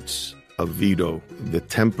smarts of Vito, the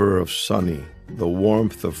temper of Sonny, the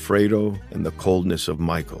warmth of Fredo, and the coldness of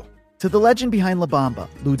Michael. To the legend behind La Bamba,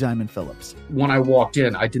 Lou Diamond Phillips. When I walked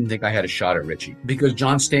in, I didn't think I had a shot at Richie because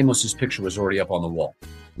John Stamos' picture was already up on the wall.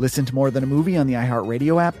 Listen to More Than a Movie on the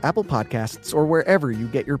iHeartRadio app, Apple Podcasts, or wherever you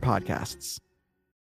get your podcasts.